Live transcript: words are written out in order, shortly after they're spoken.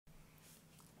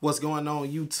What's going on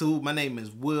YouTube? My name is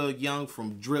Will Young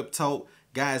from Drip Talk.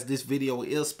 Guys, this video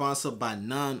is sponsored by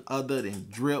none other than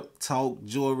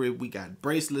Driptalkjewelry. We got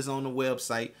bracelets on the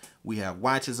website. We have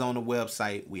watches on the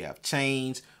website. We have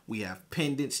chains. We have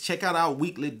pendants. Check out our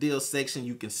weekly deal section.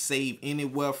 You can save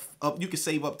anywhere up. You can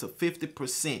save up to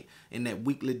 50% in that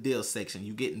weekly deal section.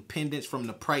 You're getting pendants from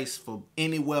the price for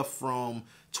anywhere from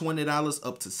 $20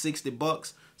 up to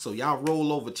 $60. So y'all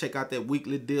roll over. Check out that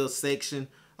weekly deal section.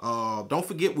 Don't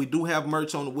forget, we do have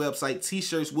merch on the website.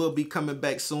 T-shirts will be coming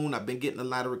back soon. I've been getting a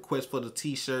lot of requests for the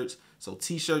t-shirts. So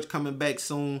t-shirts coming back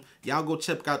soon. Y'all go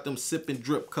check out them sipping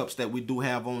drip cups that we do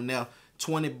have on there.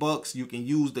 $20. You can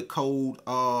use the code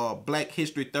Black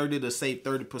History 30 to save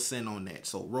 30% on that.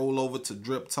 So roll over to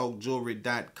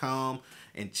driptalkjewelry.com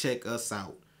and check us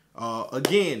out.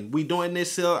 Again, we doing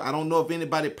this here. I don't know if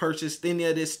anybody purchased any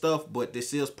of this stuff, but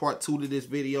this is part 2 to this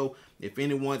video. If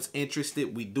anyone's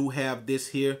interested, we do have this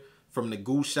here from the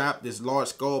Goose Shop, this large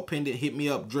skull pendant. Hit me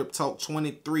up,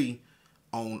 DripTalk23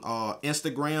 on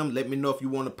Instagram. Let me know if you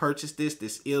want to purchase this.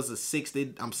 This is a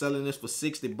 60. I'm selling this for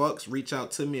 $60. Reach out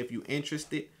to me if you're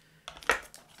interested.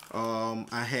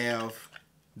 I have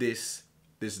this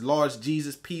large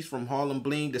Jesus piece from Harlem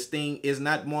Bling. This thing is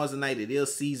not Moissanite. It is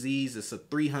CZ's. It's a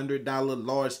 $300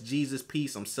 large Jesus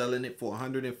piece. I'm selling it for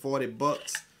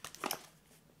 $140.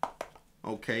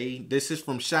 Okay, this is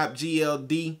from Shop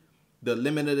GLD, the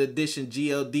limited edition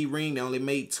GLD ring. They only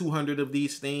made 200 of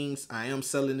these things. I am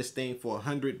selling this thing for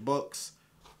 $100.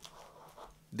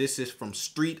 This is from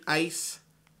Street Ice.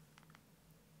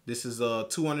 This is a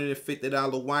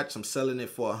 $250 watch. I'm selling it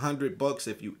for $100.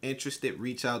 If you're interested,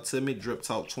 reach out to me,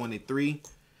 DripTalk23.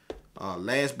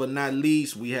 Last but not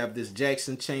least, we have this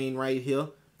Jackson chain right here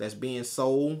that's being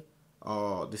sold.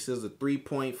 This is a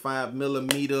 3.5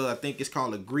 millimeter. I think it's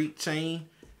called a Greek chain.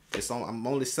 I'm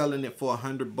only selling it for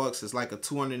 $100. It's like a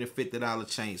 $250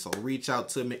 chain. So reach out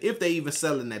to me if they even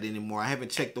selling that anymore. I haven't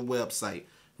checked the website.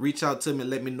 Reach out to me.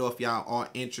 Let me know if y'all are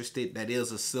interested. That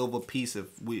is a silver piece.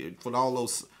 For all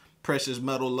those precious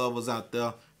metal lovers out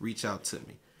there, reach out to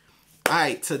me. All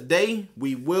right, today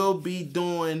we will be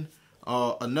doing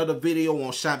another video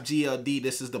on Shop GLD.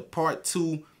 This is the part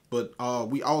 2, but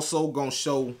we also gonna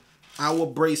show our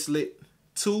bracelet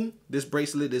 2. This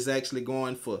bracelet is actually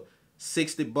going for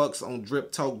 $60 on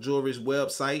Driptalkjewelry's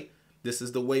website. This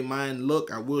is the way mine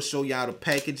look. I will show y'all the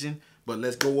packaging, but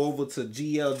let's go over to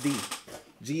GLD.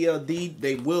 GLD,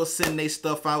 they will send their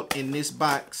stuff out in this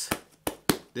box.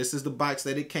 This is the box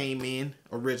that it came in,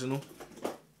 original.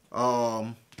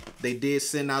 They did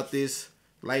send out this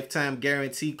lifetime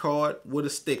guarantee card with a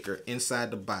sticker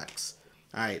inside the box.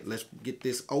 All right, let's get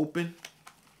this open.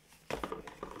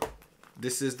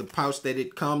 This is the pouch that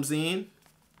it comes in.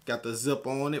 Got the zip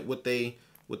on it with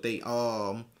GLD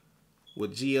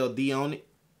on it.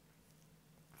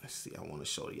 Let's see, I want to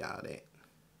show y'all that.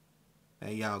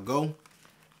 There y'all go.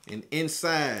 And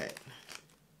inside,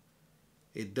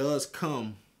 it does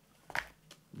come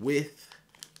with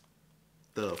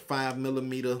the 5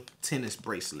 millimeter tennis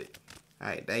bracelet. All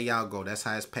right, there y'all go. That's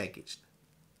how it's packaged.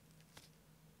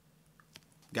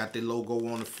 Got the logo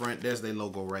on the front. There's their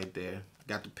logo right there.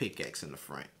 Got the pickaxe in the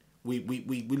front. We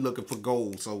looking for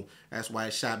gold, so that's why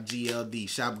it's Shop GLD,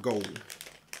 Shop Gold.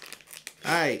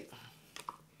 All right,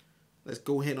 let's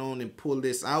go ahead on and pull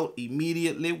this out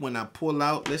immediately. When I pull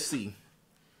out, let's see.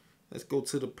 Let's go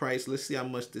to the price. Let's see how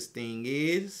much this thing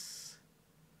is.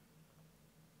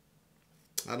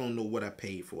 I don't know what I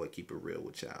paid for it. Keep it real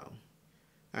with y'all.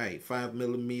 All right, 5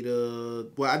 millimeter.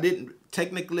 Well, I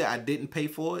didn't pay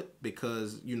for it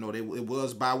because, you know, it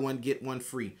was buy one, get one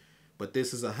free. But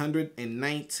this is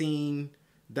 $119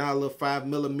 5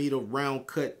 millimeter round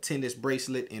cut tennis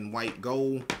bracelet in white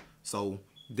gold. So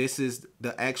this is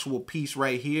the actual piece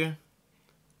right here.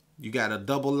 You got a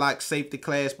double lock safety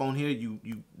clasp on here.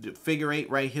 You figure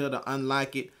 8 right here to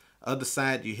unlock it. Other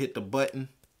side, you hit the button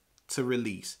to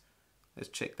release. Let's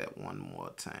check that one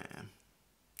more time.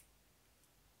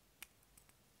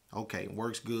 Okay,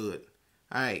 works good.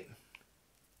 All right,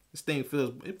 this thing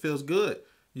feels good.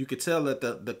 You can tell that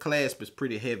the clasp is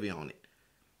pretty heavy on it.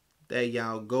 There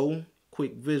y'all go.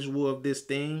 Quick visual of this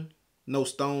thing. No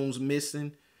stones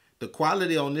missing. The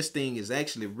quality on this thing is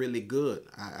actually really good.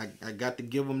 I got to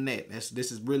give them that.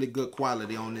 This is really good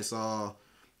quality on this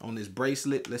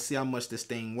bracelet. Let's see how much this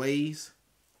thing weighs.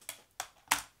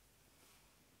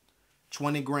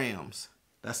 20 grams.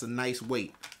 That's a nice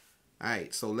weight. All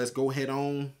right, so let's go ahead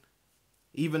on.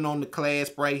 Even on the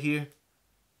clasp right here,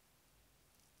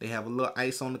 they have a little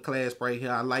ice on the clasp right here.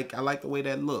 I like the way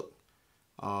that look.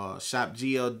 Shop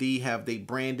GLD have they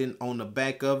branding on the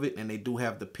back of it, and they do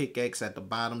have the pickaxe at the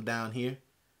bottom down here.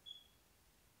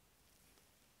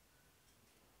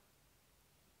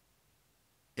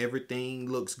 Everything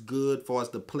looks good as far as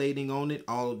the plating on it.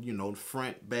 All, you know, the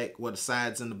front, back, the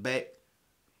sides and the back.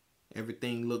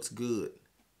 Everything looks good.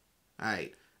 All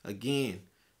right. Again,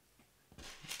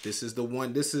 this is the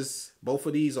one. Both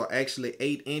of these are actually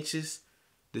 8 inches.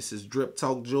 This is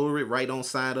Driptalkjewelry. Right on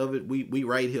side of it. We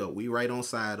right here. We right on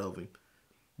side of him.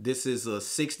 This is a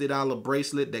 $60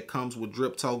 bracelet that comes with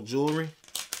Driptalkjewelry.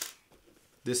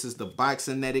 This is the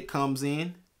boxing that it comes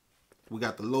in. We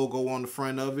got the logo on the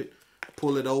front of it.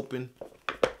 Pull it open.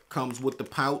 Comes with the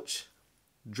pouch.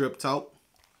 Drip Talk.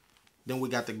 Then we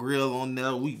got the grill on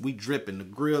there. We dripping. The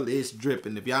grill is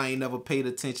dripping. If y'all ain't never paid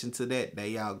attention to that, there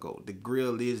y'all go. The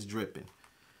grill is dripping.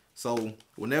 So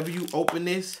whenever you open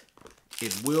this,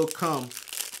 it will come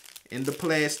in the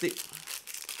plastic.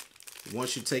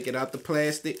 Once you take it out the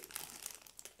plastic,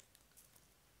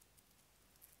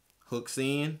 hooks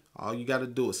in. All you got to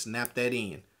do is snap that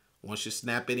in. Once you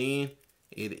snap it in,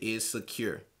 it is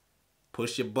secure.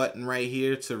 Push your button right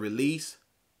here to release.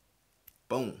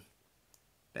 Boom.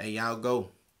 There y'all go.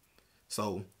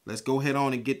 So let's go ahead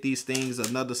on and get these things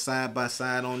another side by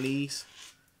side on these.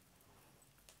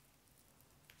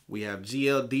 We have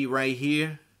GLD right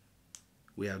here.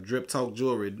 We have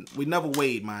Driptalkjewelry. We never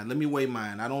weighed mine. Let me weigh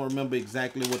mine. I don't remember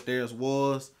exactly what theirs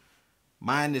was.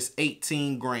 Mine is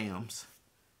 18 grams.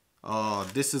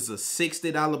 This is a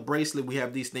 $60 bracelet. We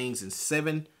have these things in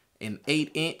 7 and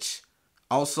 8 inch.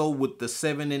 Also with the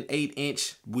 7 and 8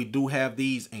 inch, we do have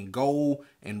these in gold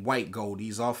and white gold.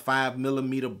 These are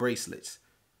 5mm bracelets.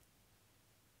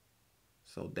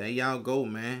 So there y'all go,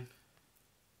 man.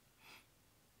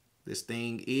 This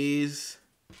thing is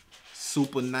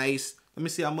super nice. Let me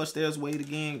see how much theirs weighed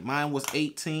again. Mine was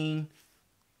 18.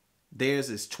 Theirs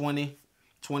is 20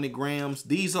 grams.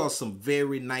 These are some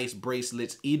very nice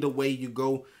bracelets. Either way you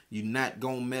go, you're not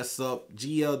gonna mess up.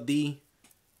 GLD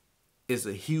is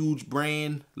a huge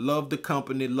brand. Love the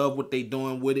company. Love what they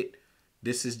doing with it.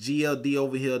 This is GLD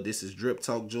over here. This is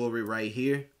Driptalkjewelry right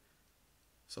here.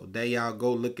 So there y'all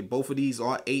go. Look at both of these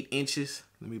are 8 inches.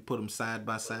 Let me put them side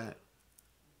by side.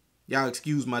 Y'all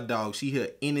excuse my dog. She hear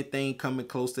anything coming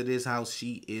close to this house,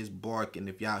 she is barking.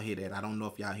 If y'all hear that, I don't know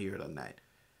if y'all hear it or not.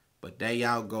 But there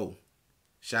y'all go.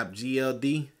 Shop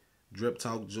GLD,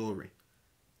 Driptalkjewelry.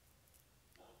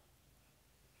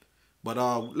 But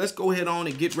let's go ahead on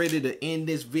and get ready to end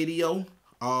this video.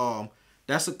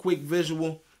 That's a quick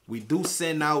visual. We do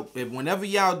send out, if whenever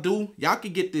y'all do, y'all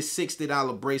can get this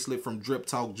 $60 bracelet from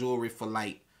Driptalkjewelry for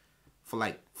like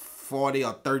 40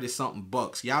 or 30 something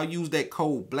bucks. Y'all use that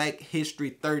code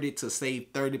BlackHistory30 to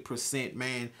save 30%,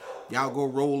 man. Y'all go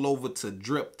roll over to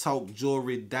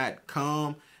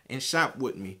driptalkjewelry.com and shop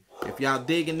with me. If y'all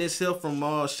digging this here from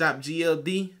Shop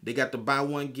GLD, they got the buy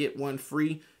one get one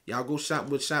free. Y'all go shop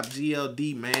with Shop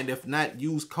GLD, man. If not,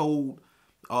 use code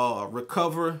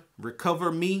recover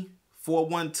me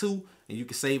 412 and you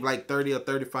can save like 30 or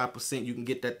 35%. You can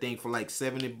get that thing for like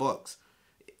 70 bucks.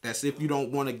 That's if you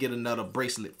don't want to get another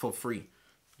bracelet for free.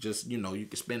 Just, you know, you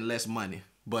can spend less money.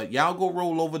 But y'all go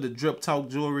roll over to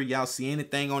Driptalkjewelry. Y'all see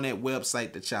anything on that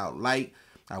website that y'all like,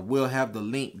 I will have the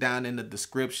link down in the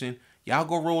description. Y'all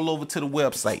go roll over to the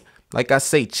website. Like I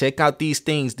say, check out these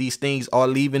things. These things are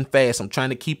leaving fast. I'm trying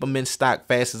to keep them in stock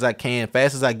fast as I can.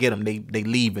 Fast as I get them, they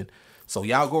leaving. So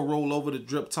y'all go roll over to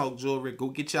Driptalkjewelry. Go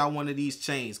get y'all one of these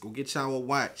chains. Go get y'all a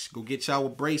watch. Go get y'all a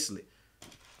bracelet.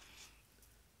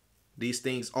 These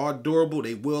things are durable.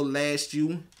 They will last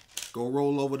you. Go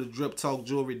roll over to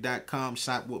driptalkjewelry.com.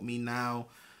 Shop with me now.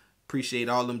 Appreciate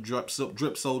all them drip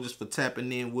soldiers for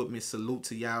tapping in with me. Salute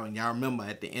to y'all. And y'all remember,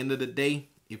 at the end of the day,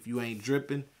 if you ain't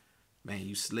dripping, man,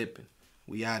 you slipping.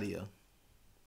 We out of here.